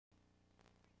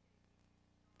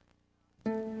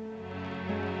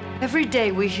Every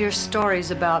day we hear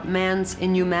stories about man's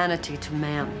inhumanity to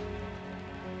man.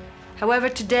 However,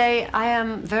 today I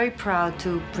am very proud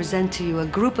to present to you a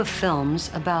group of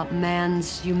films about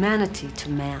man's humanity to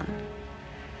man.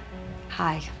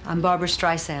 Hi, I'm Barbra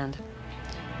Streisand.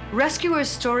 Rescuers'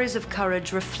 Stories of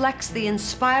Courage reflects the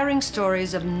inspiring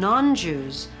stories of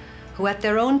non-Jews who at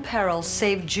their own peril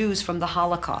saved Jews from the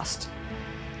Holocaust.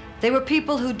 They were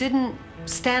people who didn't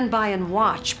stand by and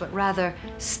watch, but rather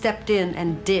stepped in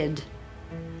and did.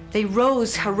 They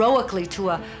rose heroically to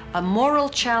a moral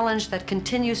challenge that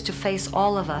continues to face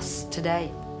all of us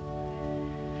today.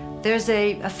 There's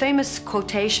a famous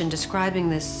quotation describing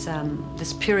this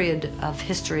period of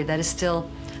history that is still,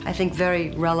 I think,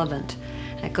 very relevant.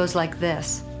 It goes like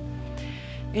this.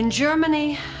 In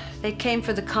Germany, they came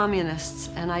for the communists,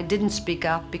 and I didn't speak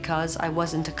up because I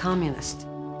wasn't a communist.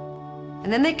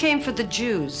 And then they came for the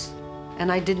Jews,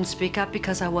 and I didn't speak up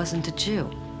because I wasn't a Jew.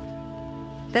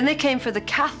 Then they came for the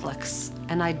Catholics,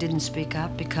 and I didn't speak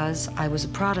up because I was a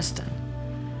Protestant.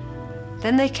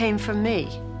 Then they came for me,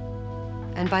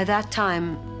 and by that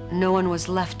time, no one was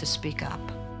left to speak up.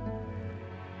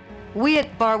 We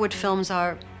at Barwood Films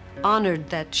are honored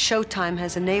that Showtime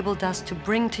has enabled us to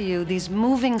bring to you these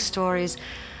moving stories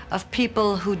of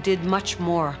people who did much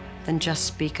more than just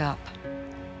speak up.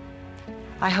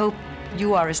 I hope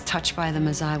you are as touched by them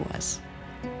as I was.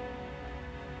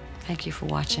 Thank you for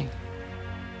watching.